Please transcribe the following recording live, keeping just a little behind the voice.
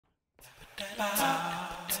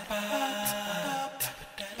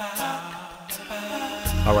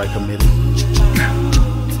All right, committee.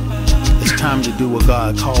 It's time to do what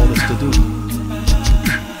God called us to do.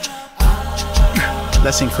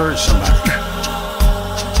 Let's encourage somebody.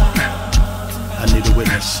 I need a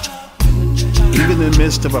witness. Even in the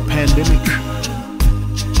midst of a pandemic,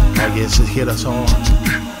 I guess it hit us hard.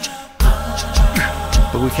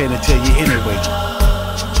 But we came to tell you anyway.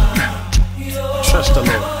 Trust the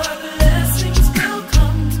Lord.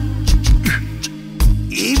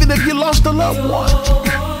 Even if you lost a loved one,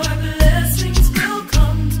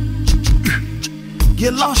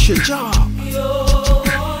 you lost your job,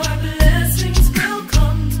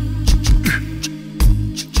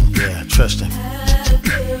 yeah, trust Him.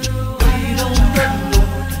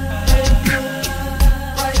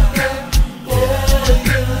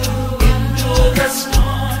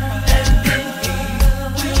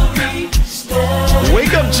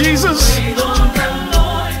 Wake up, Jesus.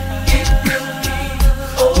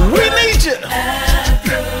 We need you.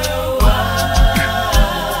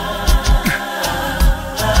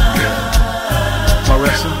 What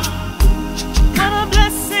a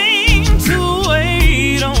blessing to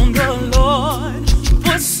wait on the Lord,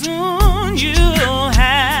 for soon you'll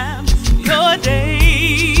have your day.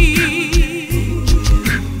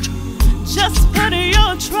 Just put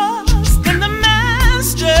your trust in the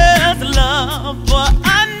Master's love, for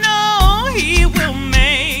I know He will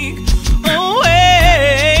make a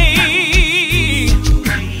way.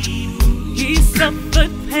 He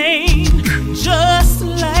suffered pain just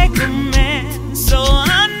like a man, so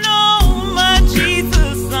I know my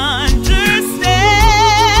Jesus understands.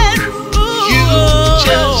 Ooh. You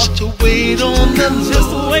just wait on the Lord,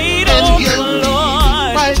 just wait on the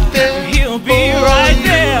Lord. Right there. He'll be right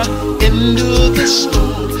there into the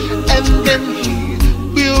storm, and then He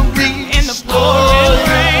will restore. in the pouring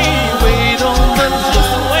rain. Wait on the Lord,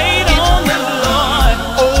 Just wait on the Lord.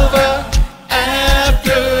 over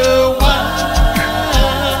after a while.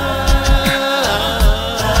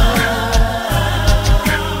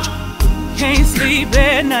 Can't sleep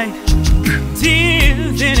at night,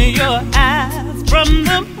 tears in your eyes from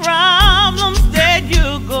the proud.